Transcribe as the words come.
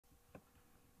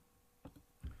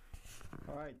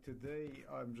Alright, today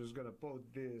I'm just gonna post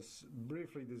this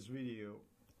video.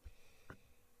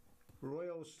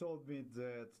 Royals told me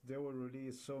that they will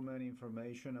release so many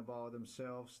information about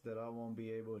themselves that I won't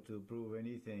be able to prove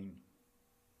anything.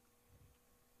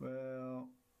 Well,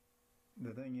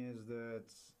 the thing is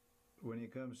that when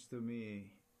it comes to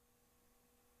me,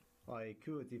 I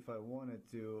could, if I wanted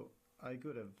to, I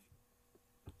could have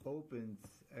opened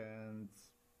and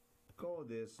called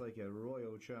this like a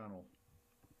royal channel.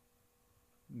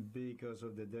 Because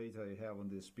of the data I have on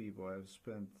these people. I've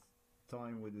spent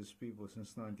time with these people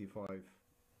since '95.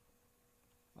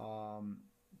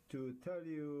 To tell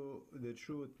you the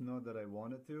truth, not that I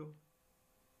wanted to.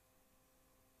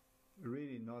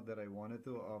 Really not that I wanted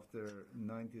to. After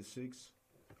 '96,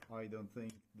 I don't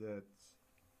think that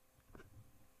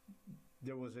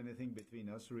there was anything between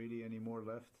us really anymore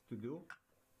left to do.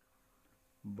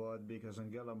 But because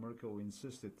Angela Merkel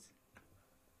insisted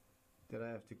that I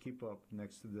have to keep up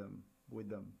next to them, with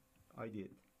them, I did.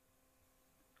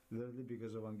 Literally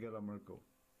because of Angela Merkel.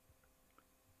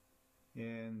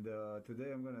 And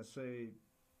today I'm gonna say,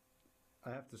 I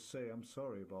have to say I'm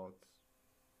sorry about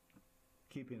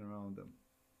keeping around them.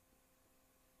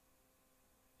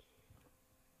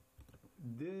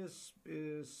 This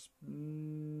is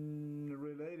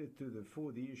related to the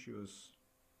food issues.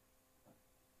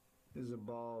 This is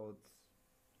about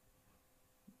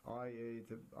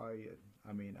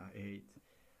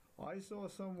I saw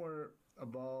somewhere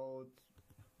about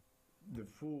the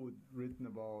food written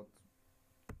about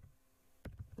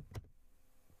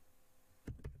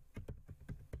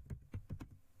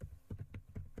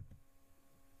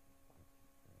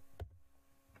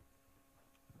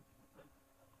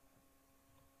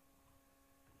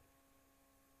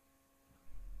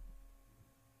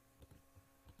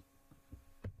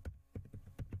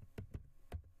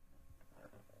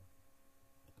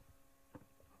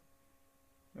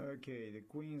okay, the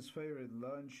Queen's favorite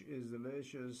lunch is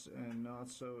delicious and not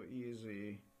so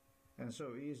easy, and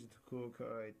so easy to cook.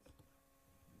 Alright.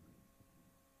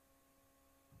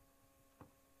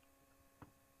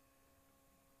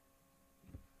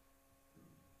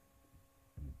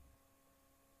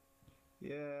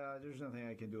 Yeah, there's nothing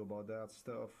I can do about that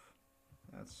stuff.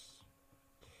 That's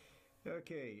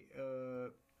okay.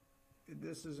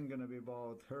 This isn't gonna be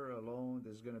about her alone.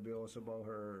 This is gonna be also about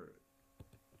her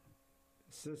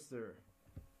sister,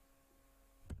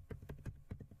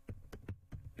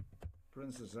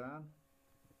 Princess Anne.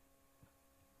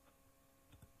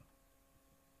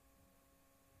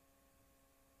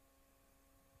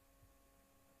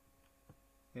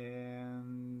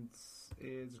 And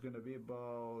it's gonna be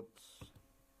about,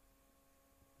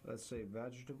 let's say,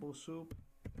 vegetable soup.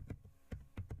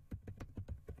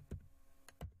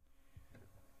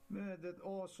 That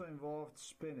also involved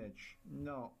spinach.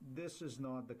 No, this is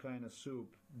not the kind of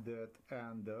soup that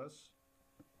Anne does,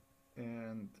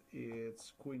 and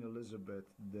it's Queen Elizabeth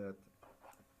that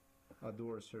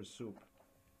adores her soup.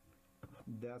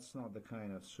 That's not the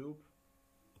kind of soup.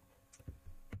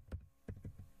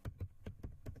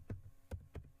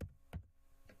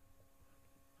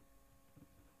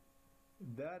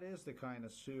 That is the kind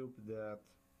of soup that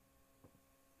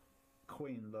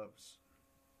Queen loves.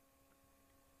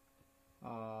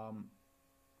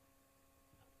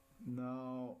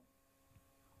 Now,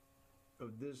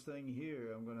 of this thing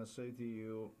here, I'm gonna say to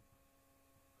you,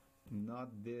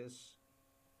 not this,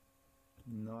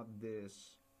 not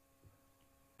this,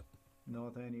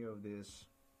 not any of this.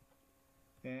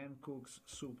 Anne cooks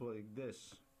soup like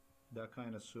this, that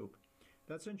kind of soup.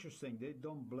 That's interesting. They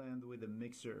don't blend with the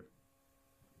mixer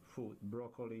food,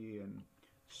 broccoli and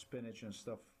spinach and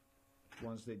stuff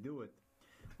once they do it.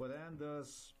 What Anne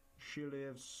does, she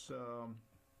lives,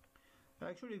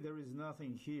 actually there is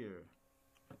nothing here,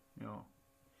 you know.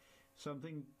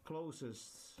 Something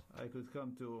closest I could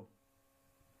come to,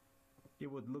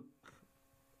 it would look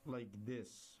like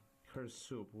this, her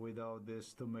soup without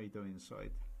this tomato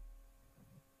inside.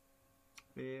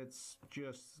 It's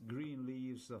just green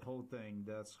leaves, the whole thing.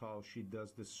 That's how she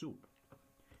does the soup.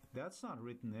 That's not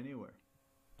written anywhere.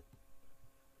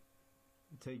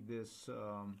 Take this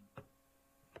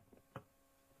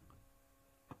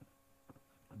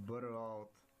butter out.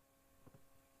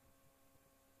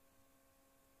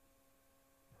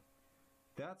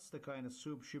 That's the kind of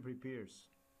soup she prepares.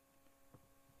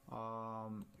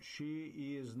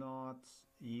 She is not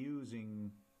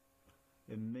using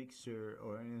a mixer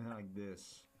or anything like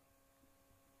this.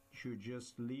 She would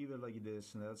just leave it like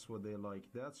this, and that's what they like.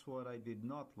 That's what I did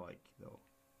not like, though.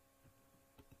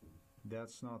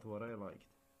 That's not what I liked.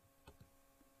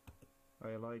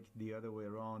 I liked the other way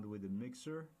around with the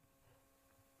mixer.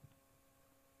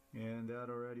 And that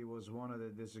already was one of the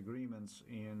disagreements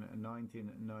in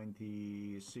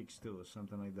 1996 too,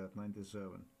 something like that,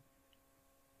 97.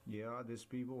 Yeah, these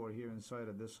people were here inside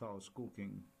of this house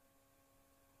cooking.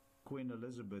 Queen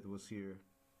Elizabeth was here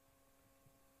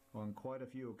on quite a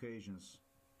few occasions.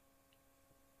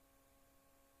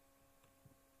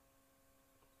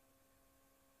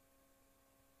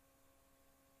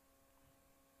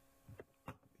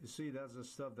 You see, that's the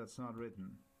stuff that's not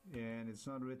written. And it's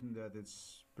not written that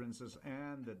it's Princess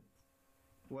Anne that,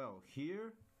 well,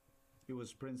 here it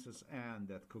was Princess Anne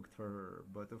that cooked for her.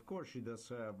 But of course she does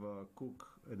have a cook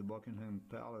at the Buckingham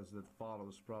Palace that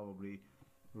follows probably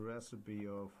the recipe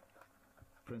of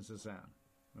Princess Anne,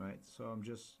 right? So I'm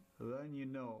just letting you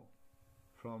know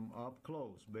from up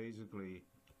close, basically,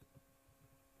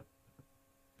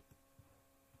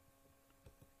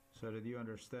 so that you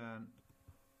understand.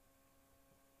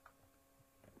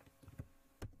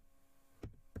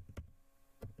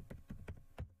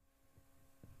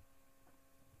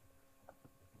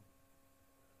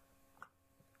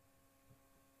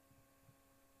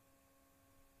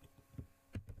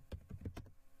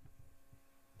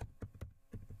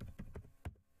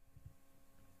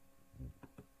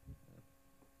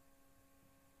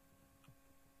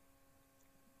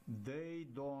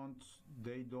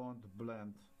 They don't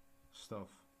blend stuff.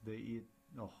 They eat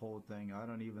the whole thing. I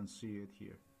don't even see it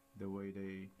here, the way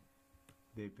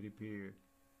they prepare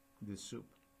the soup.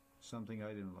 Something I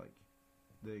didn't like.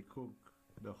 They cook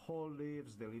the whole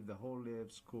leaves. They leave the whole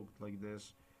leaves cooked like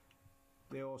this.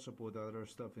 They also put other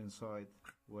stuff inside,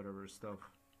 whatever stuff,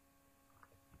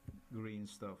 green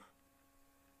stuff.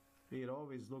 It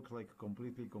always looks like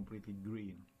completely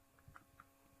green.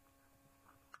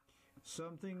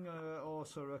 Something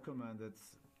also recommended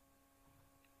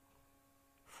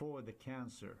for the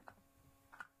cancer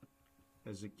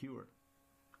as a cure.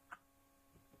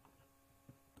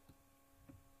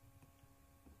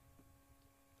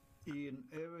 In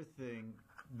everything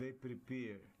they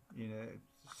prepare,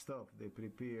 stuff they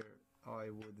prepare, I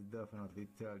would definitely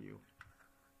tell you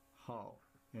how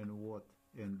and what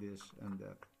and this and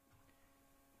that.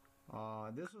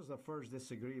 This was the first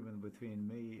disagreement between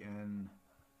me and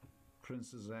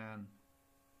Princess Anne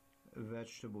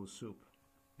vegetable soup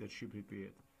that she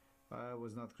prepared. I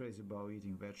was not crazy about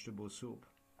eating vegetable soup.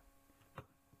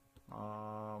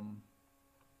 I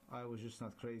was just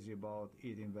not crazy about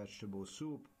eating vegetable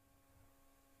soup.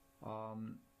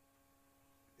 And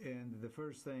the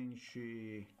first thing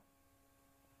she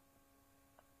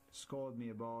scolded me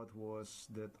about was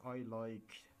that I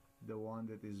like the one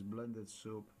that is blended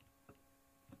soup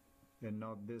and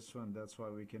not this one. That's why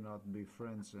we cannot be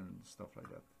friends and stuff like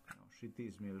that. She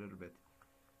teased me a little bit.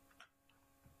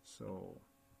 So,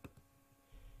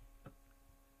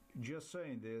 just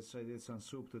saying this, I did some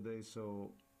soup today,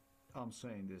 so I'm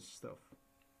saying this stuff.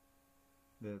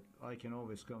 That I can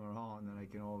always come around and I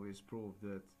can always prove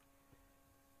that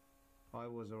I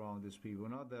was around these people.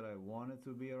 Not that I wanted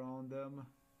to be around them,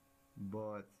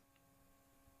 but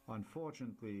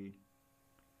unfortunately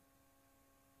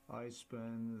I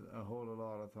spend a whole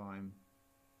lot of time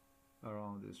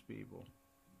around these people.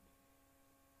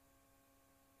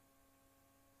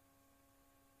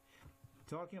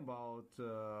 Talking about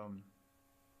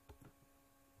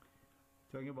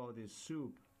this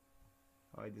soup,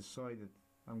 I decided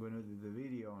I'm going to do the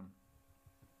video on.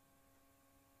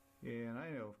 And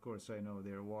I know, of course, I know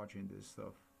they're watching this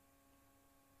stuff.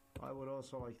 I would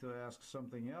also like to ask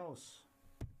something else.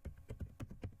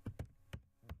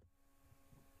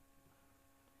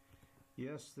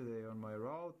 Yesterday on my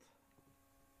route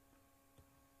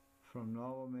from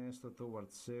Novo Mesto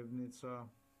towards Sevnica,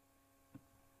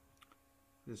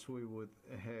 this we would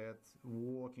head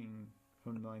walking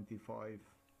from 95,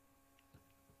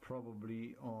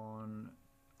 probably on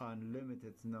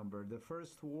unlimited number. The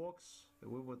first walks that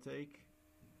we would take,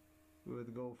 we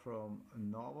would go from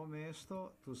Novo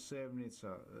Mesto to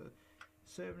Sevnica.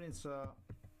 Sevnica,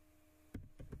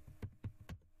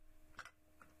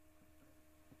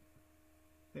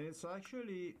 and it's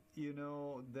actually,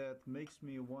 that makes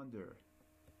me wonder,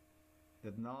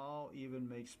 that now even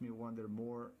makes me wonder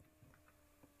more.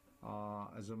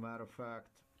 As a matter of fact,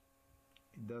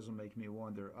 it doesn't make me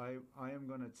wonder. I am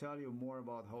going to tell you more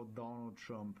about how Donald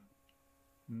Trump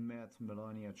met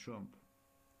Melania Trump.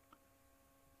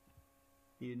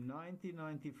 In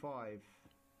 1995,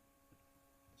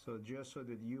 so just so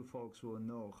that you folks will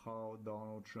know how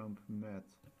Donald Trump met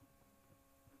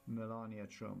Melania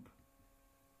Trump.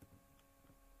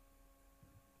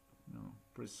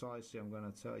 Precisely, I'm going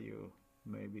to tell you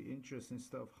maybe interesting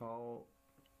stuff how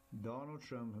Donald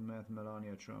Trump met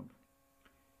Melania Trump.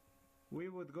 We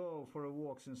would go for a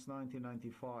walk since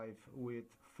 1995 with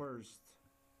first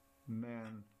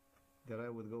man that I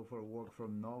would go for a walk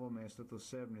from Novo Mesto to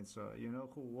Sevnica. You know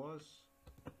who was?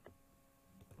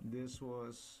 This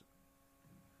was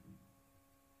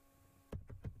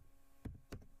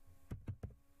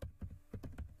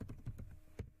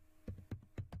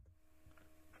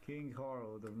King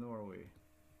Harald of Norway.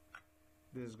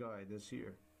 This guy, this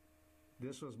here.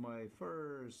 This was my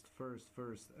first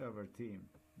ever team.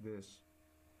 This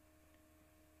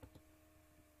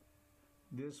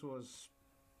was,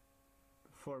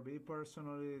 for me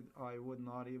personally, I would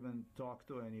not even talk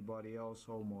to anybody else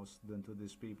almost than to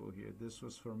these people here. This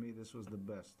was, for me, this was the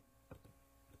best.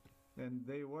 And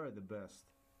they were the best.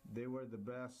 They were the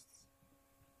best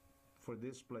for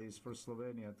this place, for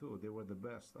Slovenia too. They were the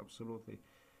best, absolutely.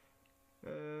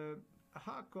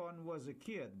 Hakon was a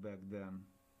kid back then.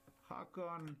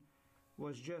 Hakon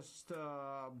was just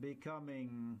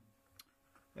becoming,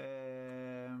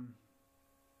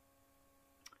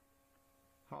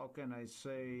 how can I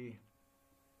say,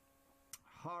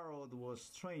 Harold was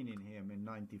training him in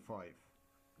 95.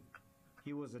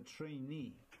 He was a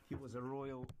trainee. He was a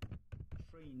royal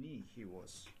trainee, he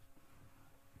was.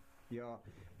 Yeah,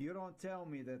 you don't tell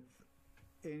me that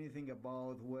anything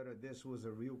about whether this was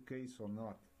a real case or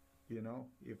not, you know,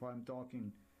 if I'm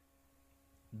talking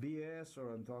BS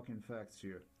or I'm talking facts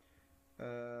here.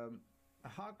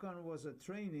 Hakon was a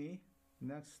trainee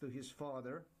next to his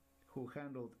father who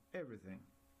handled everything.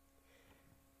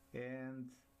 And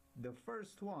the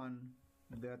first one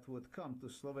that would come to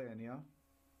Slovenia,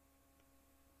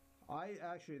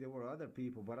 there were other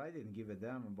people, but I didn't give a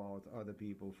damn about other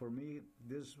people. For me,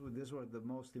 these were the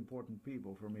most important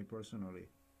people for me personally.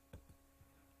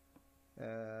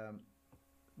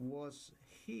 Was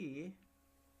he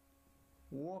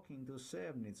walking to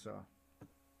Sevnica?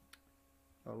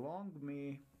 Along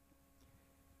me,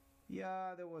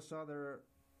 yeah, there was other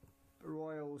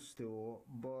royals too,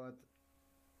 but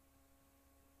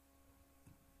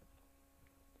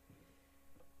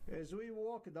as we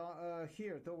walk down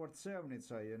here towards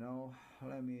Sevnica, you know,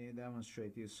 let me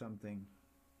demonstrate you something.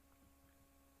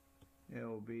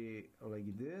 It'll be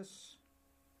like this.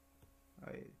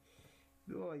 I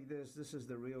do like this. This is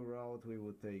the real route we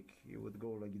would take. You would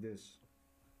go like this.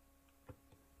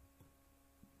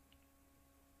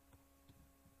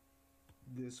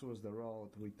 This was the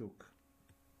route we took.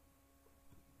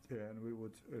 And we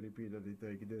would repeatedly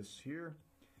take this here.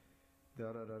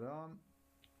 Da-da-da-da.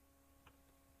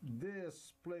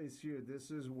 This place here, this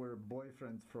is where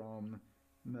boyfriend from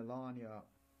Melania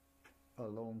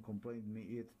alone complained me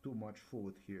eat too much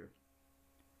food here.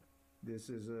 This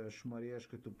is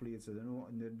Šmarješka Toplica,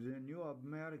 the new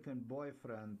American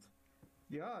boyfriend.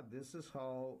 Yeah, this is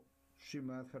how she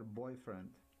met her boyfriend,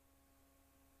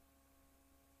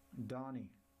 Donnie.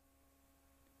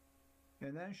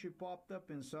 And then she popped up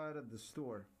inside of the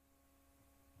store.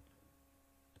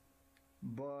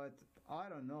 But I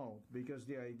don't know, because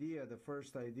the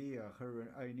first idea,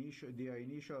 the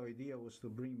initial idea was to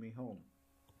bring me home.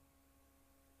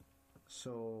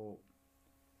 So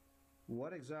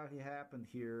what exactly happened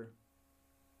here?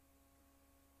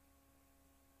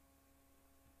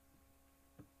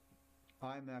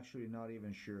 I'm actually not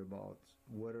even sure about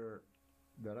whether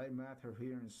that I met her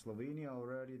here in Slovenia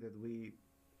already, that we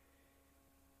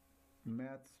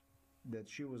met, that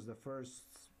she was the first,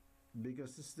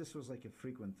 because this was like a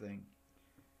frequent thing.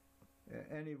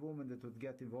 Any woman that would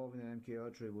get involved in an MK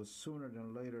Ultra, was sooner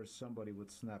than later somebody would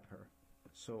snap her.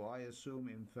 So I assume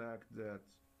in fact that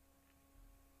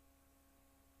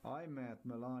I met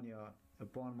Melania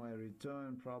upon my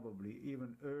return, probably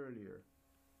even earlier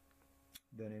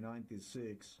than in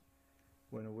 96,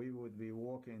 when we would be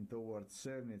walking towards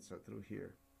Sevnica through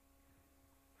here,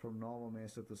 from Novo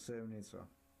Mesto to Sevnica.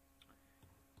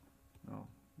 No,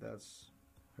 that's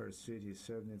her city,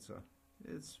 Sevnica.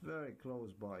 It's very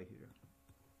close by here.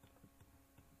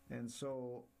 And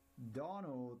so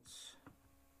Donald,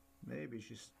 maybe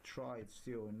she tried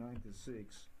still in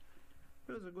 96.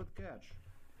 It was a good catch.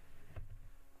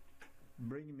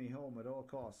 Bringing me home at all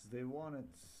costs. They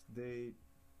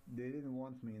didn't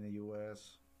want me in the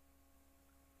US.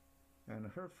 And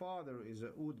her father is a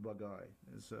UDBA guy,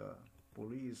 is a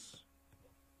police,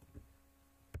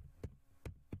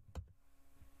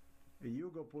 a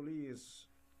Yugo police,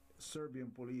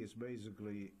 Serbian police,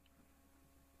 basically,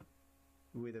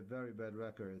 with a very bad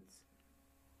record.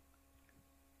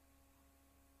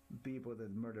 People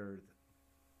that murdered.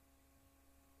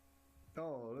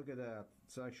 Oh, look at that.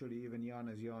 It's actually even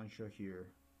Janez Janša here.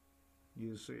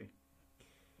 You see.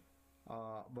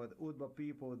 But UDBA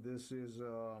people, this is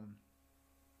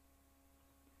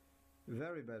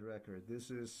Very bad record. This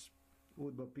is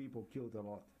UDBA people killed a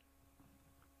lot.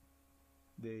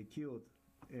 They killed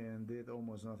and did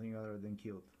almost nothing other than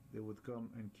killed. They would come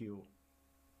and kill.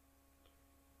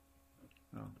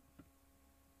 Oh.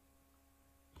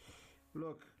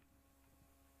 Look,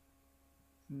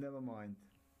 never mind.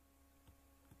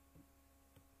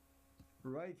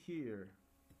 Right here,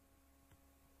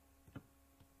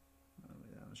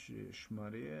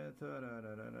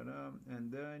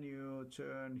 and then you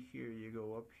turn here, you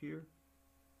go up here,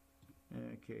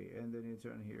 okay, and then you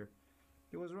turn here.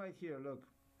 It was right here. Look,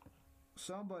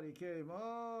 somebody came.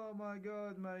 Oh my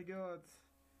God, my God!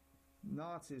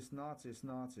 Nazis, Nazis,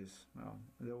 Nazis. No,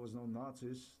 there was no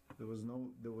Nazis. There was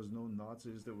no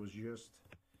Nazis. There was just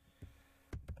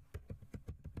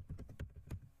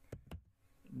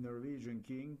Norwegian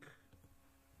king.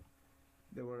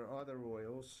 There were other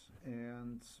royals,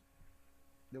 and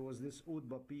there was this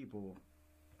UDBA people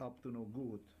up to no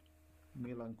good,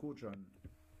 Milan Kučan.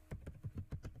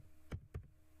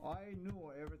 I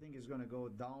knew everything is gonna go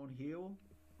downhill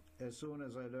as soon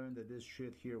as I learned that this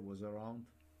shit here was around.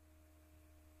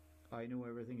 I knew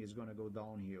everything is gonna go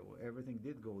downhill. Everything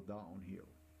did go downhill.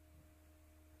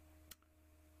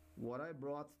 What I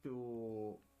brought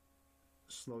to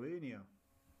Slovenia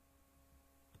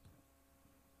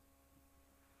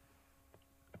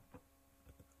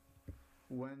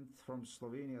went from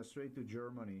Slovenia straight to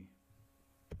Germany.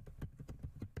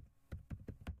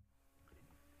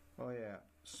 Oh yeah,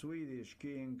 Swedish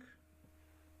king.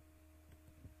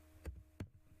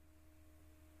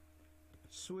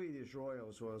 Swedish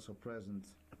royals were also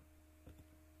present.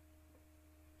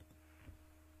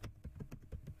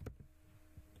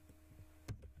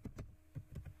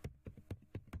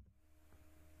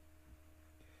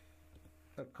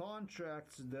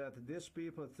 Contracts that these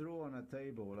people threw on a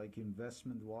table, like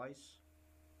investment-wise,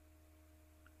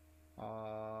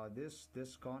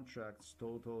 this contracts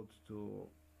totaled to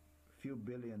a few $1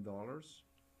 billion.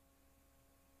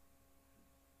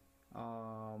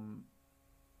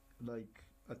 Like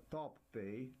a top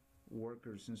pay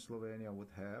workers in Slovenia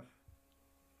would have,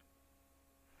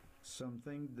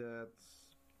 something that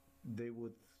they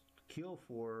would kill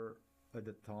for at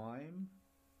the time.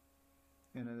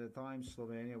 And at the time,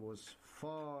 Slovenia was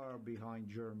far behind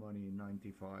Germany in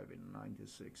 95 and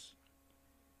 96.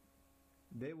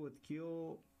 They would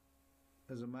kill,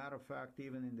 as a matter of fact,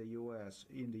 even in the US.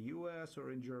 In the US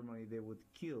or in Germany, they would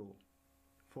kill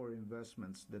for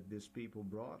investments that these people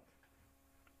brought,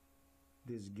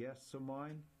 these guests of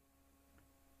mine.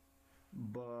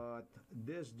 But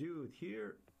this dude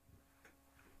here,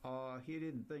 he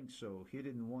didn't think so. He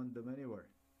didn't want them anywhere.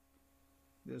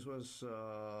 This was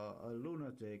a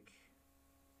lunatic,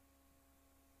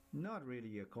 not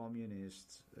really a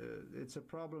communist. It's a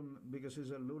problem because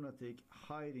he's a lunatic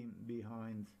hiding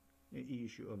behind the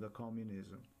issue of the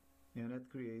communism. And that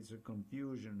creates a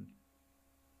confusion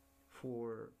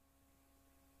for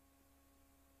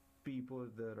people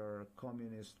that are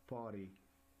Communist Party,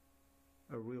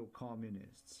 real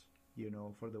communists, you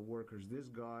know, for the workers. This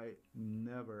guy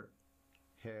never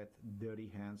had dirty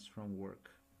hands from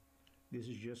work. This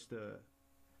is just a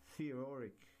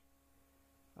theoretic,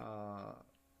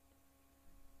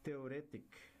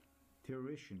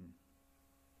 theoretician,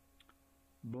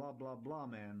 blah, blah, blah,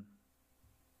 man,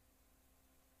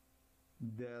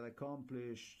 that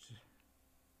accomplished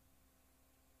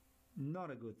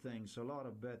not a good things, a lot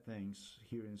of bad things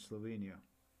here in Slovenia.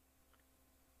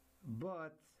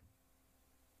 But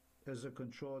as a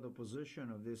controlled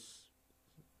opposition of this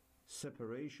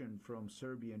separation from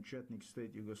Serbian Chetnik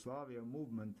state Yugoslavia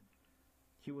movement,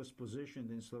 he was positioned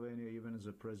in Slovenia even as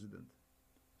a president.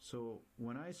 So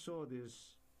when I saw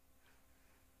this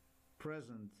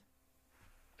present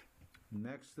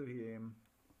next to him,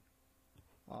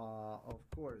 of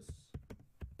course,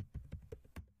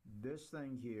 this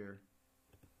thing here,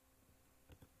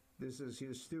 this is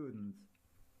his student,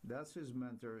 that's his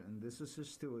mentor, and this is his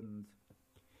student.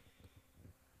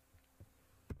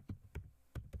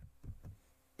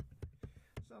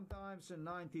 Sometimes in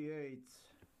 98,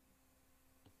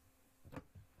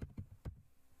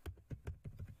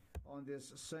 on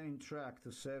this same track to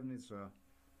Sevnica,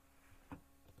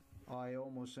 I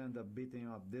almost end up beating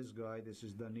up this guy. This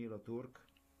is Danilo Turk.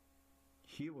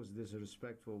 He was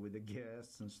disrespectful with the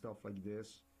guests and stuff like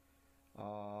this,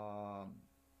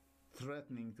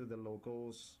 threatening to the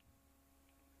locals.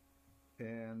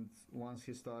 And once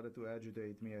he started to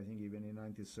agitate me, I think even in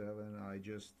 97, I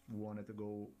just wanted to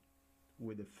go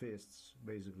with the fists,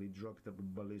 basically drugged up a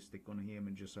ballistic on him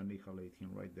and just annihilate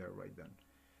him right there, right then.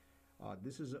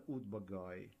 This is a UDBA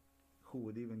guy who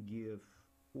would even give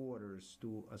orders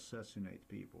to assassinate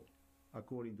people.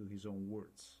 according to his own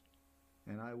words.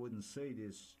 And I wouldn't say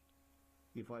this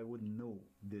if I wouldn't know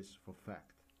this for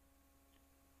fact.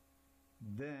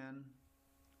 Then,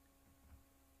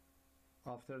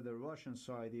 after the Russian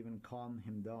side even calmed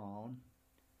him down,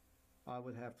 I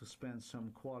would have to spend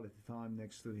some quality time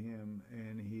next to him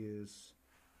and his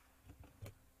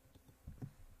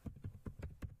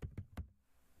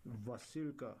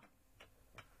Vasilka,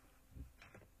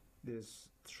 this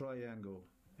triangle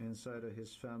inside of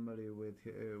his family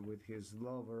with his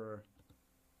lover,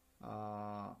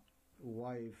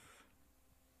 wife,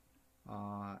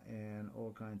 and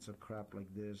all kinds of crap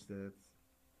like this, that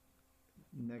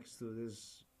next to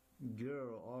this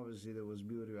girl, obviously there was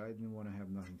beauty. I didn't want to have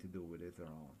nothing to do with it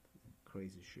around.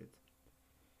 Crazy shit.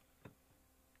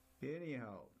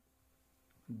 Anyhow,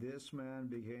 this man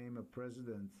became a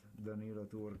president, Danilo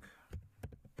Turk.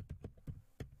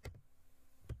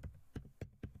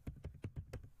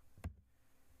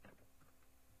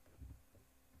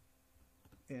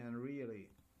 And really,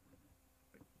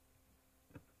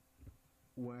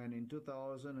 when in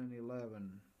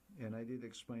 2011, and I did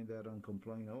explain that on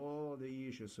Complaint, all the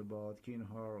issues about King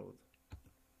Harold.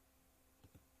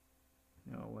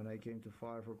 You know, when I came to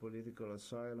file for political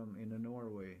asylum in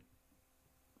Norway,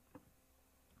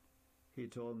 he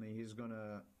told me he's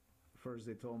gonna, first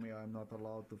they told me I'm not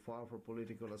allowed to file for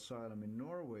political asylum in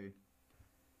Norway.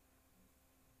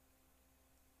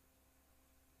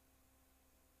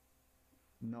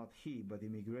 Not he, but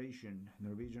immigration,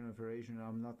 Norwegian Federation,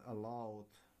 I'm not allowed.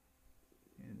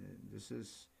 And this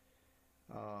is,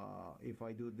 if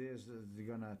I do this, they're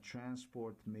gonna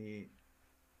transport me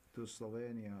to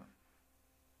Slovenia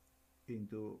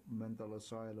into mental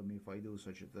asylum if I do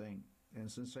such a thing.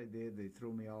 And since I did, they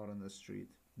threw me out on the street.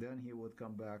 Then he would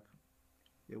come back,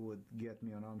 he would get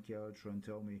me on ULTRA and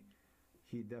tell me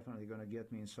he definitely gonna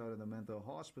get me inside of the mental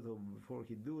hospital. Before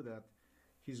he do that,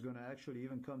 he's gonna actually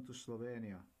even come to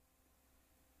Slovenia.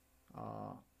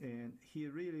 And he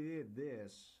really did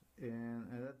this. And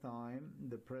at that time,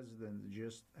 the president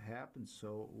just happened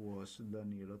so was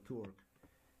Danilo Turk.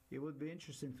 It would be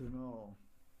interesting to know.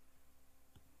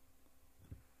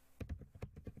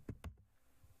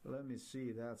 Let me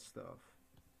see that stuff.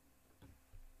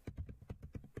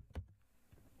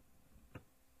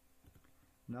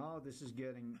 Now this is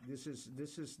getting, this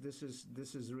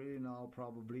is really now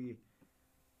probably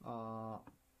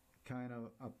kind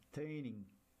of obtaining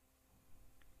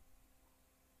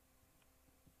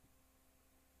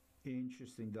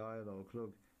interesting dialogue.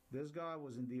 Look, this guy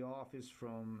was in the office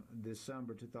from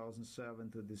December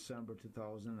 2007 to December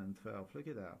 2012. Look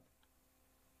at that.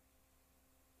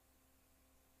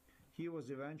 He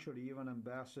was eventually even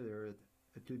ambassador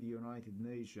to the United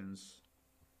Nations.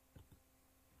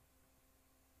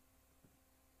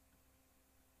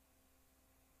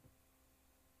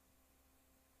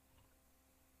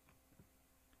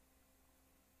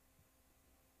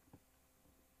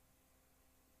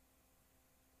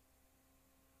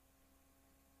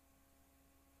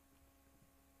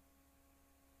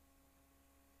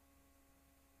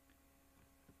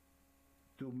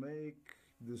 To make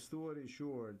the story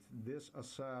short, this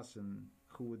assassin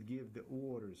who would give the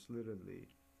orders, literally,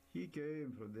 he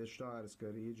came from the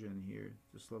Stárska region here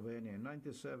to Slovenia in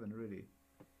 97, really.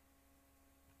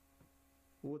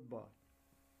 UDBA.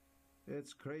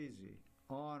 It's crazy.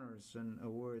 Honors and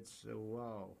awards,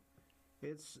 wow.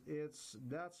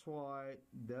 That's why,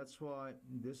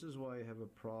 this is why I have a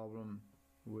problem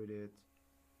with it.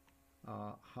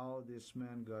 How this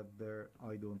man got there,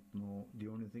 I don't know. The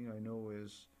only thing I know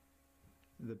is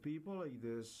the people like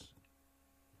this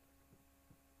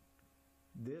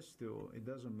too, it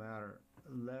doesn't matter,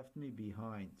 left me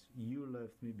behind. You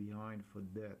left me behind for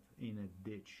death in a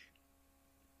ditch.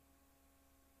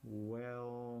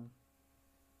 Well,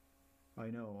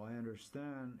 I know, I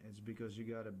understand, it's because you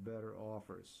got a better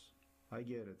offers. I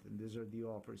get it, and these are the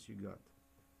offers you got.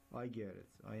 I get it,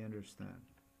 I understand.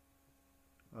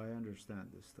 I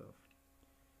understand this stuff.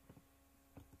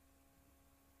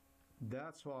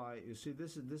 That's why, you see,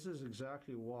 this is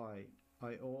exactly why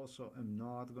I also am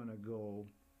not going to go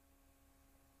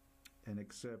and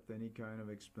accept any kind of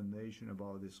explanation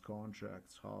about these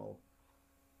contracts. How,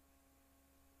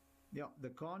 yeah, the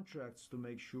contracts, to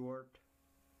make short,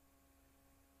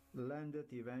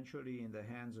 landed eventually in the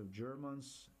hands of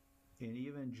Germans, and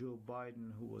even Joe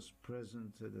Biden, who was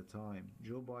present at the time.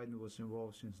 Joe Biden was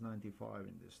involved since '95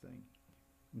 in this thing.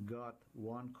 Got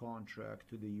one contract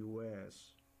to the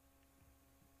US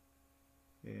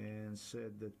and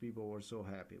said that people were so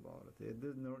happy about it.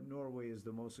 Norway is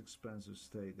the most expensive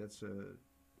state. That's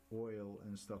oil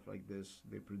and stuff like this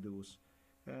they produce.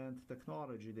 And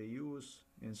technology they use,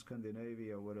 in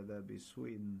Scandinavia, whether that be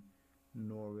Sweden,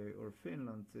 Norway, or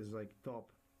Finland, is like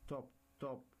top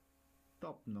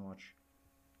notch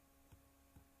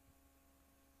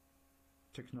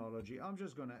technology. I'm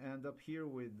just gonna end up here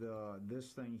with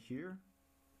this thing here.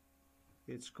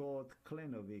 It's called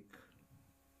Klenovik.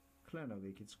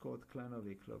 It's called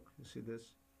Klenovik. Look, you see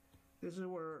this? This is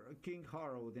where King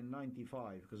Harald in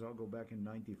 95, because I'll go back in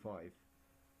 95,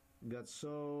 got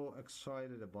so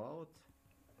excited about.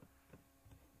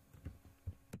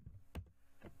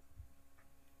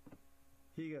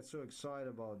 He got so excited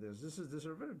about this. These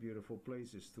are very beautiful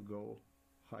places to go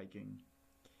hiking.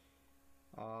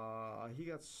 He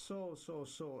got so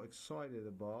excited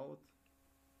about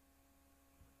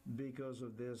because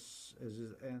of this, as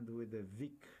it ends with the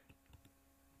Vik.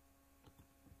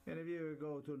 And if you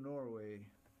go to Norway,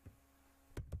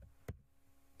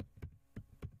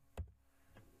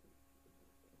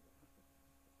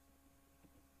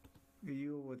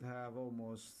 you would have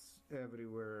almost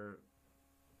everywhere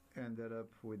ended up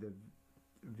with a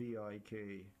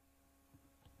VIK.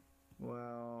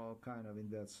 Well, kind of in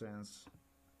that sense.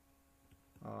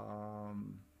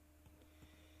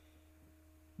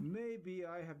 Maybe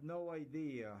I have no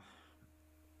idea.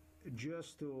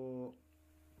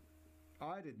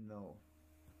 I didn't know,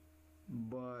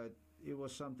 but it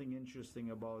was something interesting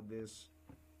about this,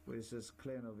 where it says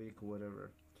Klenovik,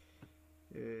 whatever.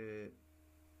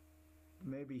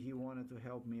 Maybe he wanted to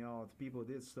help me out. People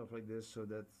did stuff like this so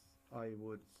that I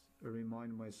would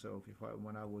remind myself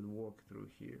when I would walk through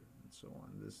here and so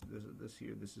on. This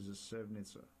here, this is a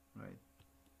Sevnica, right?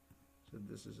 So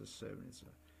this is a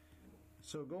Sevnica.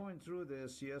 So going through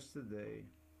this yesterday,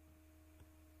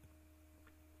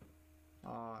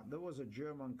 there was a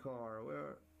German car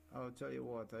where, I'll tell you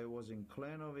what, I was in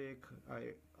Klenovik.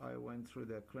 I went through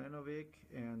the Klenovik,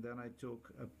 and then I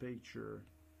took a picture.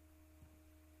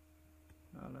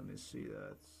 Let me see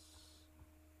that.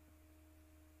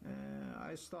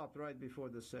 I stopped right before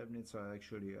the Sevnica,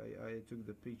 actually. I took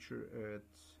the picture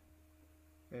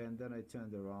and then I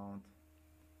turned around.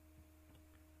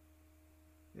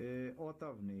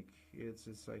 Otavnik,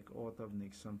 it's like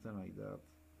Otavnik, something like that.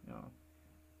 Yeah.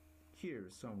 Here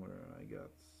somewhere I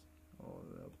got, all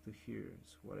up to here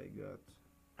is what I got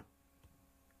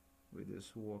with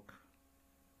this walk.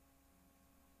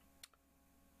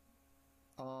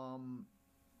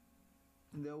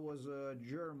 There was a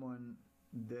German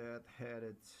that had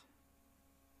it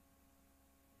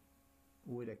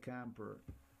with a camper.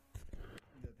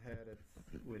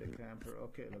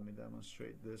 Okay, let me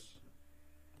demonstrate this.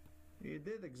 He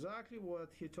did exactly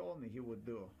what he told me he would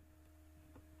do.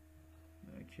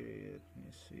 Okay, let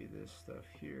me see this stuff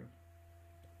here.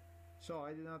 So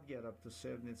I did not get up to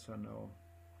Sevnica, no.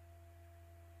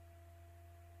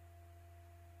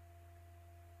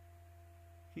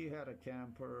 He had a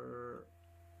camper,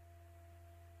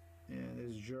 and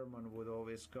his German would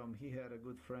always come. He had a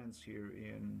good friends here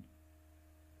in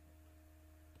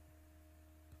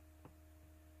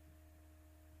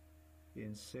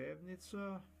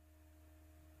Sevnica.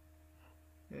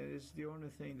 And it's the only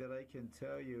thing that I can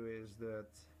tell you is that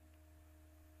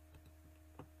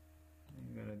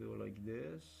I'm gonna do like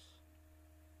this.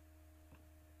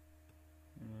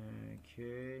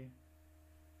 Okay.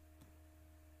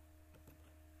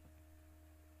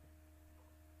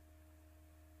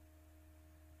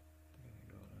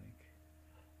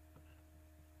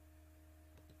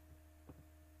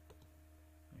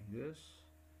 This.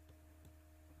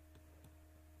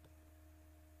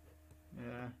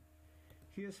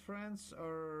 His friends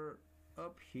are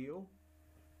uphill,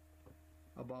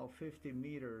 about 50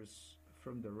 meters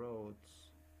from the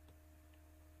roads.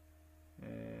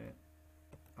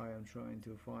 I am trying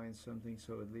to find something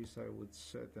so at least I would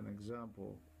set an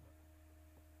example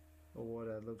of what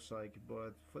that looks like.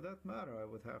 But for that matter, I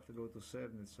would have to go to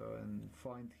Sevnica and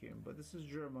find him. But this is a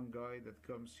German guy that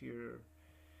comes here.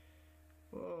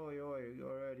 Oh, you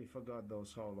already forgot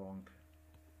those how long.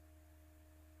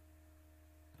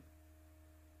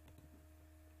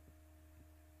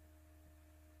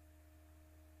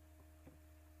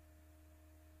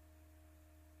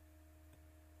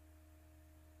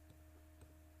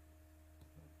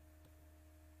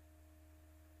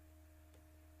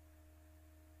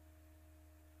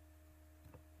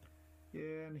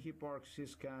 Yeah, and he parks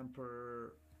his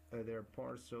camper at their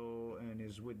parcel and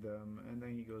is with them, and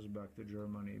then he goes back to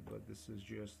Germany. But this is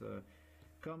just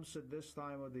comes at this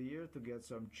time of the year to get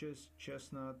some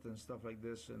chestnut and stuff like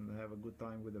this and have a good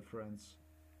time with the friends.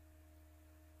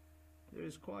 There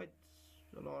is quite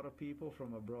a lot of people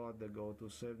from abroad that go to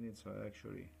Sevnica,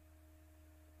 actually.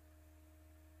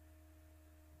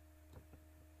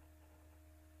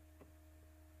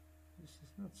 this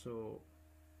is not so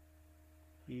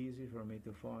easy for me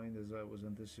to find as I was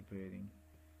anticipating.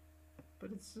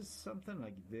 But it's just something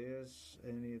like this,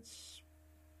 and it's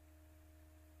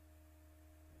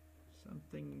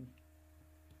something.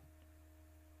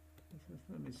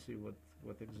 Let me see what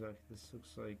exactly this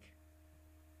looks like.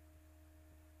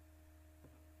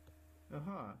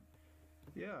 Aha,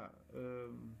 yeah,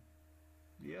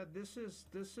 yeah. This is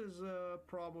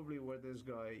probably where this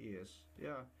guy is.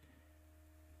 Yeah.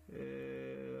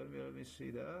 Let me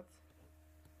see that.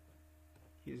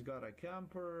 He's got a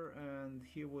camper, and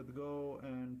he would go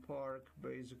and park.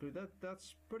 Basically,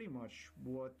 that's pretty much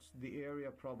what the area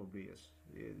probably is.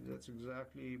 That's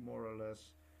exactly more or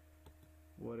less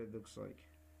what it looks like.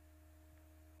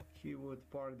 He would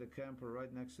park the camper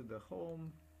right next to the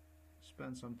home,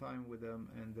 spend some time with them,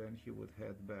 and then he would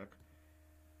head back.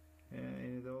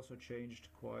 And it also changed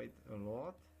quite a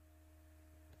lot.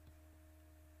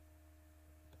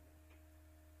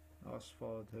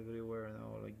 Asphalt everywhere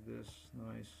now, like this.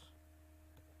 Nice.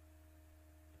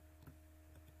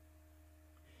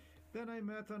 Then I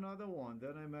met another one.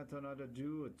 Then I met another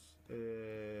dude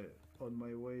on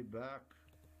my way back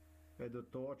at the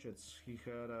Torches. He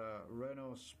had a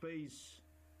Renault Space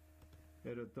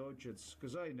at the Torches.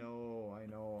 Because I know.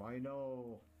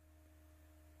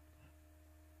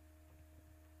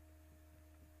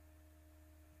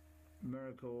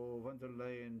 Mirko van der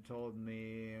Leyen told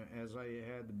me as I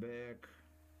head back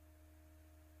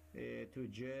to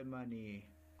Germany,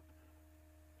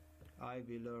 I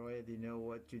will already know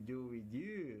what to do with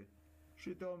you.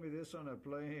 She told me this on a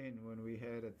plane when we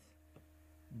headed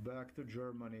back to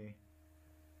Germany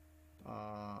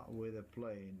with a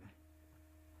plane.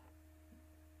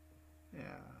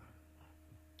 Yeah.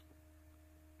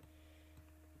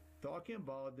 Talking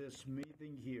about this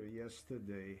meeting here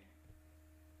yesterday.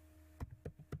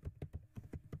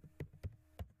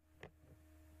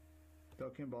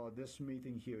 Talking about this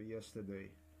meeting here yesterday.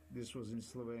 This was in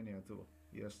Slovenia too,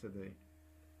 yesterday.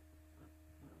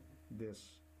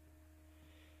 This.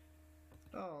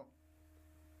 Oh.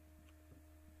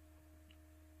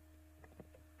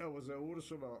 It was a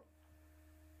Ursula.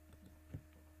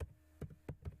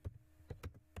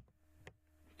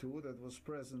 Too, that was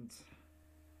present.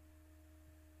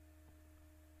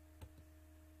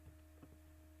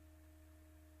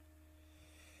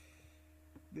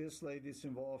 This lady's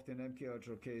involved in MK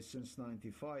Ultra case since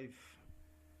 '95.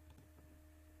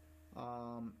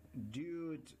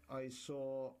 Dude I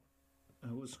saw,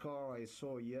 whose car I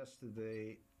saw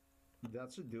yesterday,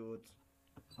 that's a dude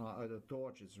at the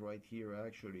Torches right here.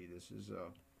 Actually, this is where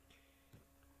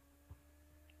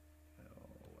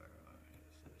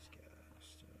is this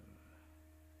cast?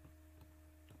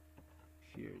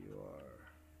 Here you are.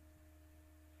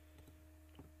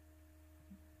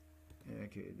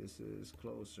 Okay, this is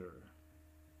closer.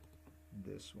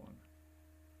 This one.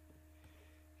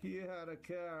 He had a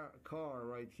car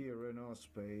right here, Renault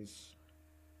Space.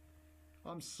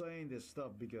 I'm saying this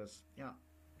stuff because, yeah,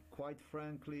 quite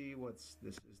frankly,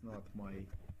 this is not my.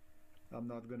 I'm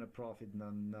not gonna profit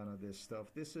none of this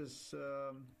stuff. This is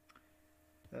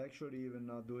actually even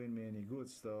not doing me any good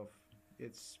stuff.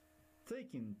 It's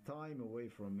taking time away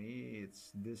from me.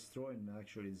 It's destroying.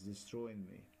 Actually, it's destroying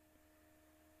me.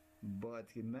 But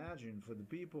imagine, for the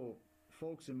people,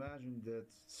 folks, imagine that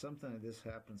something like this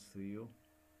happens to you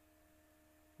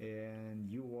and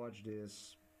you watch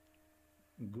this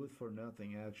good for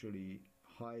nothing actually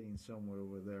hiding somewhere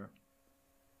over there.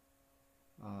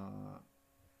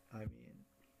 I mean,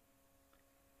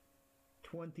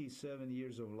 27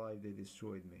 years of life they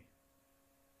destroyed me.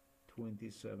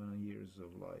 27 years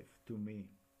of life to me.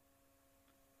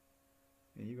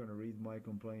 And you're going to read my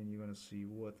complaint, you're going to see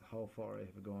how far I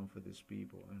have gone for these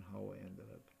people and how I ended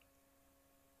up.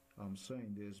 I'm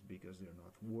saying this because they're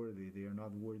not worthy. They are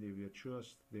not worthy of your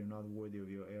trust. They're not worthy of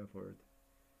your effort.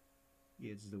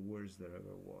 It's the worst there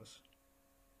ever was.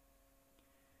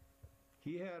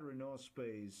 He had Renault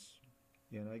Space,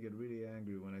 and I get really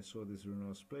angry when I saw this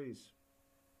Renault Space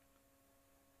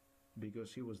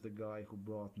because he was the guy who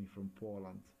brought me from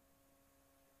Poland,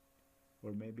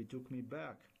 or maybe took me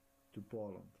back to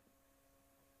Poland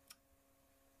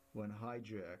when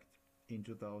hijacked in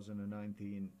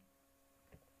 2019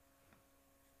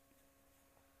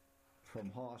 from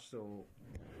hostel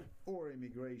or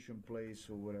immigration place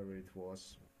or whatever it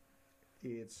was.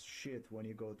 It's shit when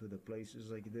you go to the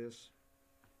places like this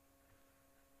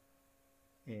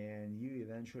and you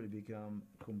eventually become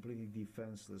completely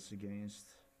defenseless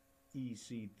against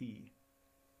ECT.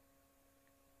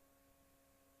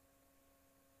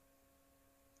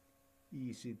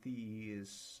 ECT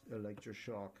is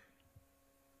electroshock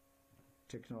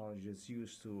technology that's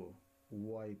used to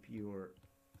wipe your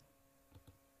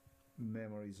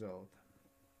memories out.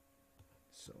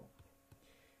 So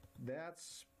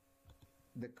that's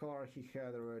the car he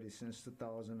had already since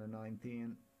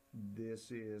 2019.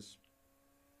 This is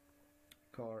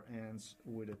car ends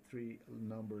with the 3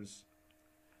 numbers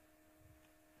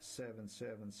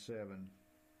 777.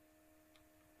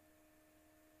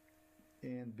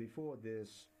 And before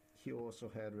this, he also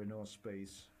had Renault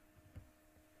Space.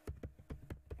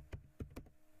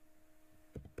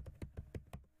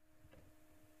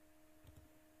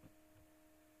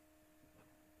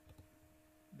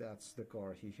 That's the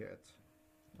car he had.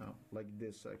 Like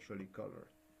this actually color.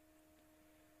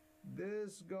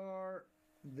 This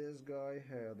guy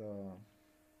had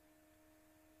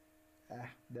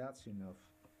that's enough.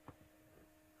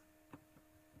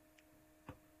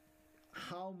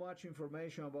 How much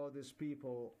information about these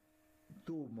people?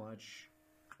 Too much,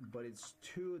 but it's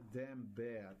too damn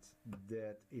bad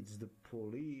that it's the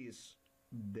police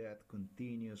that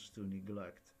continues to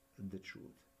neglect the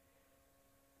truth.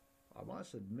 I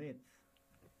must admit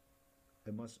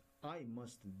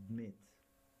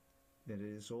that it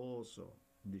is also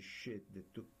the shit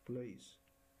that took place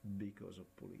because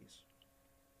of police.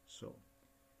 So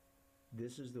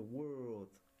this is the world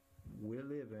we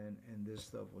live in, and this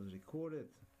stuff was recorded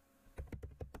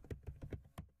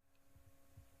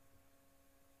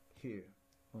here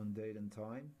on date and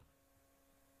time.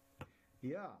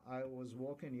 Yeah, I was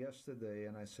walking yesterday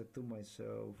and I said to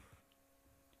myself,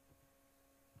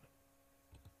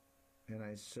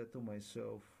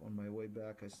 on my way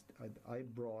back, I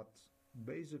brought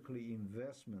basically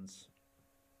investments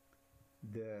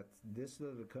that this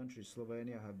little country,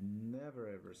 Slovenia, have never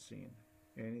ever seen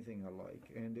anything alike,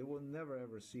 and they will never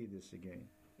ever see this again.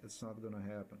 It's not going to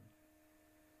happen.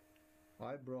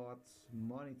 I brought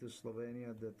money to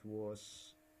Slovenia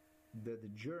that the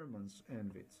Germans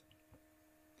envied.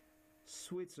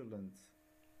 Switzerland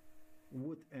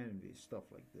would envy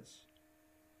stuff like this.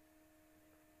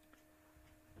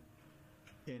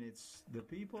 And it's the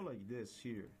people like this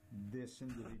here, this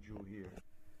individual here,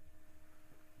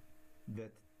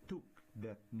 that took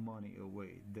that money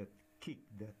away, that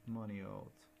kicked that money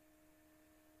out.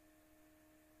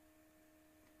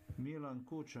 Milan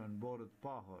Kučan, Borut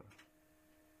Pahor.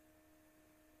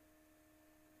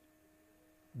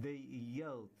 They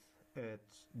yelled at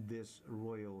these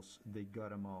royals, they got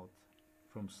them out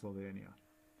from Slovenia.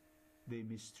 They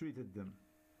mistreated them.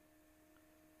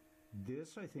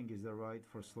 This, I think, is the right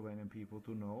for Slovenian people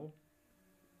to know.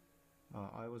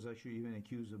 I was actually even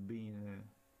accused of being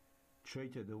a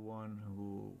traitor, the one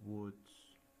who would,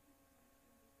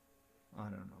 I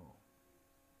don't know,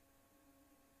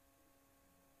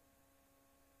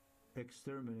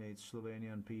 exterminate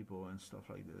Slovenian people and stuff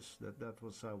like this. That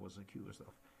was I was accused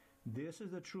of. This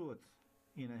is the truth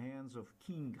in the hands of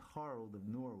King Harald of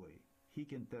Norway. He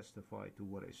can testify to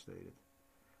what I stated.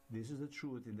 This is the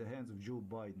truth in the hands of Joe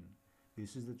Biden.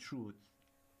 This is the truth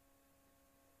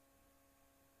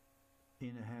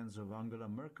in the hands of Angela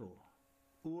Merkel,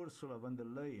 Ursula von der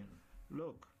Leyen.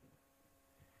 Look,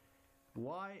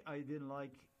 why I didn't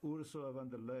like Ursula von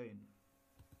der Leyen.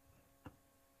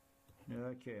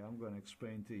 Okay, I'm going to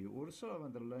explain to you. Ursula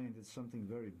von der Leyen did something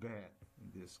very bad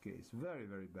in this case. Very,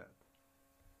 very bad.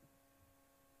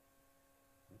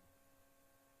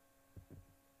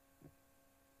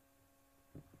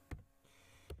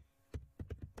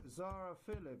 Zara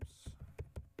Phillips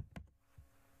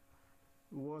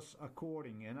was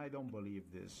according, and I don't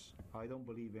believe this. I don't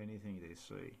believe anything they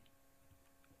say.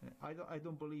 I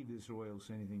don't believe these royals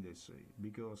anything they say,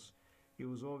 because it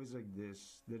was always like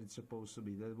this, that it's supposed to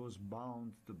be, that it was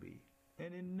bound to be.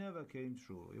 And it never came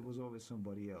true. It was always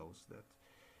somebody else that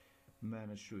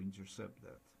managed to intercept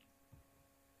that.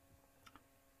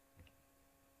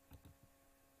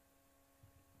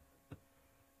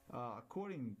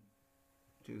 According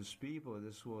to these people,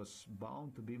 this was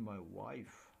bound to be my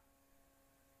wife.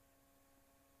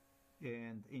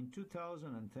 And in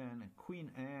 2010,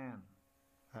 Queen Anne,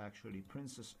 actually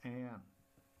Princess Anne,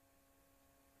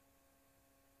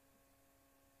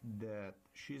 that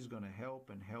she's going to help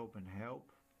and help and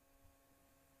help.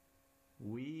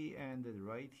 We ended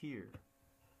right here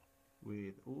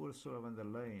with Ursula von der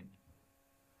Leyen.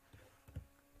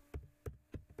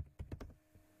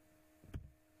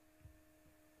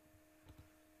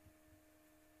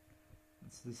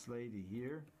 It's this lady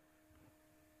here.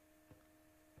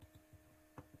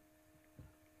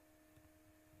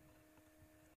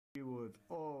 She would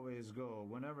always go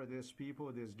whenever these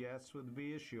people, these guests would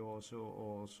be. She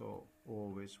also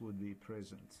always would be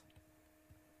present.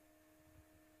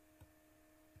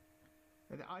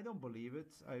 And I don't believe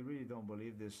it. I really don't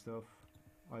believe this stuff.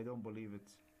 I don't believe it.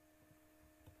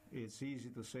 It's easy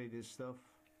to say this stuff,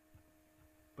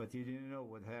 but you didn't know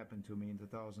what happened to me in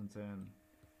 2010.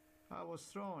 I was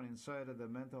thrown inside of the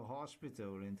mental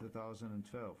hospital in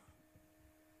 2012.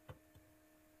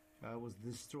 I was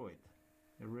destroyed,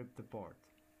 ripped apart.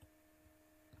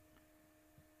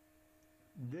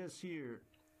 This year,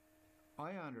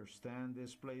 I understand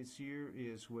this place here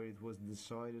is where it was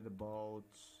decided about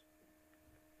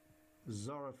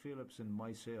Zara Phillips and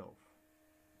myself.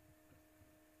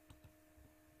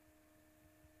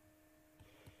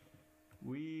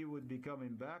 We would be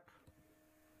coming back,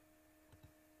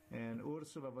 and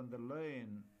Ursula von der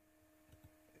Leyen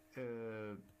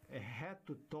had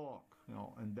to talk, you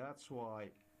know, and that's why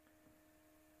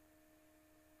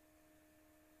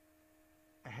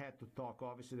I had to talk.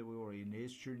 Obviously, that we were in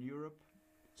Eastern Europe,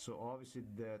 so obviously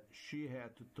that she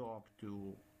had to talk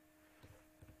to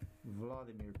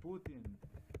Vladimir Putin.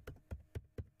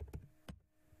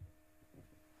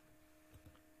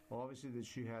 Obviously that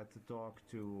she had to talk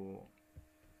to,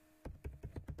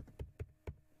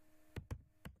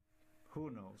 who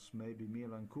knows, maybe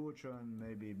Milan Kučan,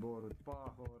 maybe Borut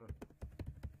Pahor,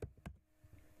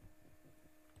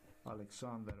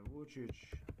 Aleksandar Vučić.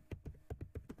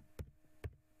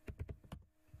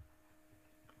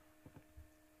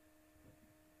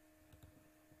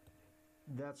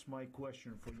 That's my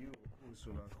question for you,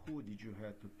 Ursula. Who did you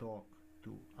have to talk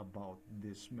to about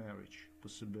this marriage,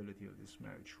 possibility of this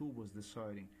marriage? Who was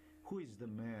deciding? Who is the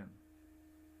man?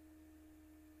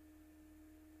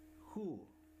 Who?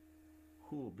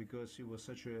 Because it was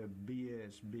such a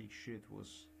BS, big shit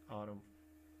was out of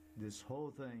this whole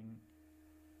thing,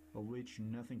 of which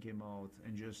nothing came out,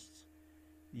 and just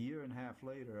a year and a half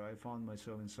later I found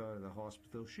myself inside of the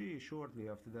hospital. She shortly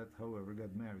after that, however,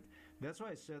 got married. That's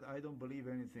why I said I don't believe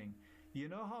anything. You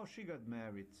know how she got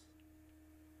married?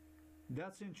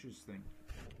 That's interesting.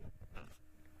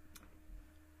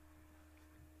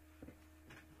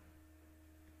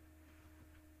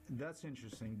 That's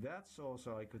interesting. That's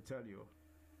also, I could tell you,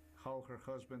 how her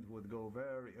husband would go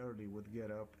very early, would get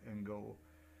up and go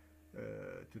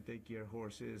to take care of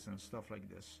horses and stuff like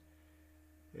this.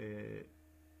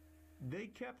 They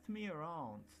kept me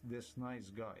around, this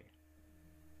nice guy.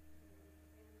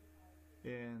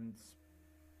 And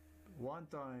one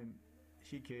time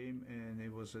he came and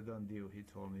it was a done deal, he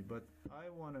told me. But I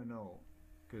want to know,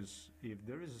 because if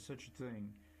there is such a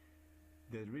thing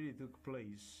that really took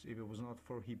place, if it was not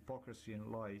for hypocrisy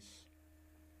and lies,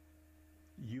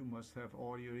 you must have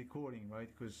audio recording, right?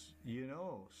 Because you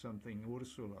know something,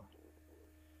 Ursula.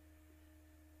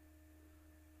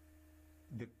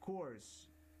 The course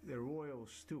the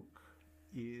royals took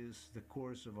is the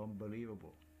course of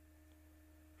unbelievable.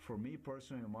 For me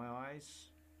personally, in my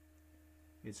eyes,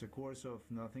 it's a course of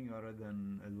nothing other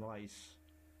than lies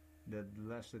that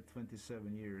lasted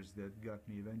 27 years, that got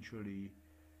me eventually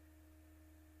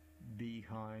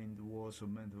behind walls of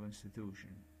mental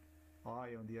institution.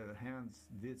 I, on the other hand,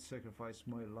 did sacrifice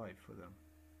my life for them.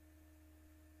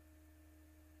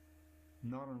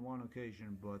 Not on one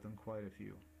occasion, but on quite a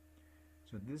few.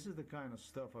 So this is the kind of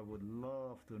stuff I would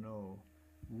love to know.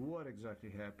 What exactly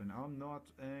happened? I'm not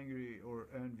angry or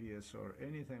envious or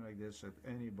anything like this that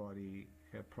anybody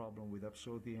have problem with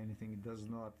absolutely anything. It does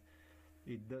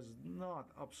not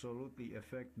absolutely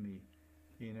affect me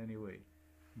in any way.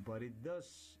 But it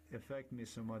does affect me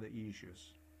some other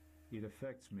issues. It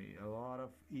affects me a lot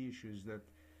of issues, that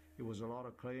it was a lot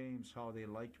of claims how they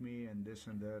like me and this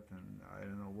and that and I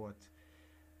don't know what.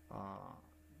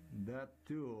 That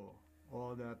too,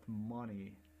 all that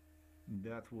money,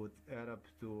 that would add up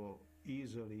to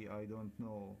easily, I don't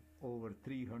know, over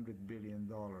 $300 billion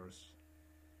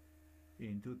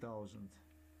in 2000.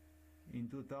 In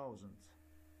 2000.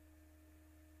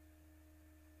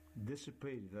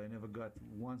 Dissipated. I never got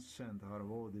 1 cent out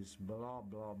of all this blah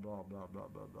blah blah blah blah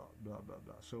blah blah blah blah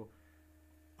blah. So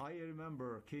I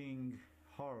remember King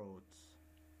Harold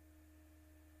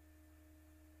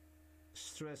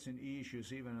stressing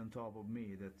issues even on top of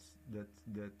me,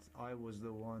 that I was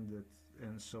the one that,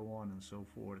 and so on and so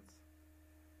forth,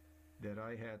 that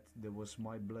there was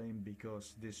my blame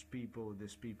because these people,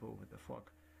 what the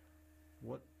fuck?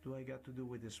 What do I got to do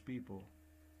with these people?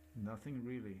 Nothing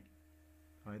really.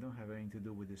 I don't have anything to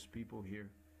do with these people here.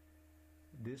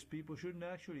 These people shouldn't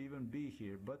actually even be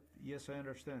here, but yes, I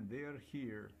understand, they are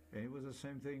here, and it was the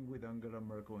same thing with Angela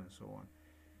Merkel and so on.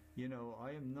 You know,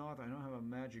 I don't have a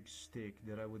magic stick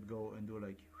that I would go and do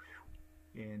like,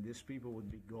 and these people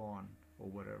would be gone or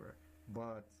whatever.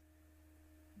 But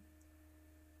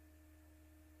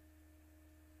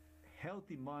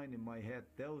healthy mind in my head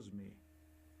tells me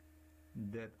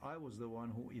that I was the one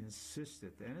who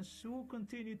insisted, and will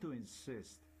continue to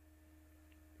insist,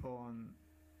 on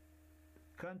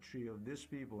country of this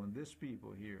people and this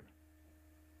people here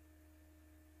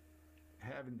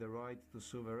having the right to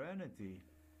sovereignty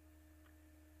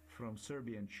from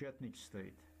Serbian Chetnik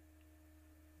state,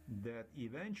 that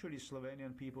eventually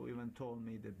Slovenian people even told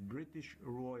me that British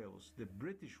royals, the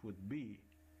British would be,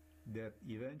 that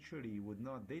eventually would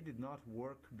not, they did not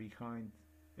work behind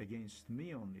against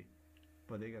me only,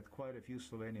 but they got quite a few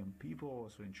Slovenian people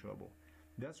also in trouble.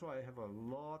 That's why I have a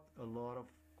lot of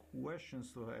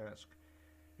questions to ask.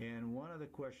 And one of the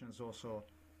questions also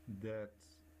that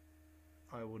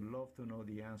I would love to know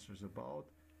the answers about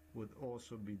would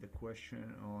also be the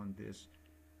question on this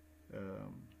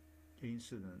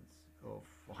incident of,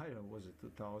 I don't know, was it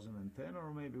 2010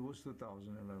 or maybe it was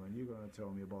 2011? You're going to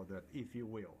tell me about that, if you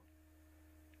will.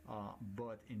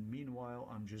 But in meanwhile,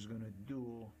 I'm just going to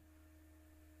do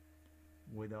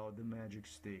without the magic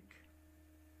stick.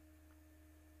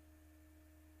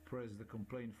 Press the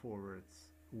complaint forward,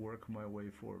 work my way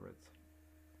forward.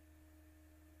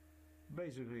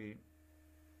 Basically,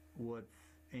 what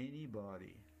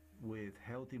anybody with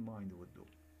healthy mind would do.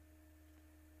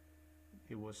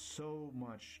 It was so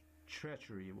much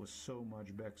treachery, it was so much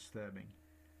backstabbing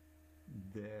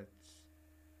that,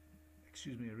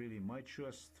 excuse me, really, my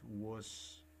trust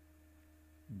was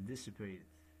disappeared.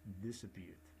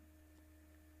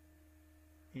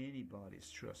 Anybody's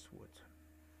trust would.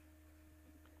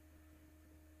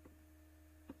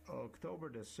 October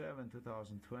the 7th,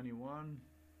 2021,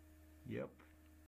 yep,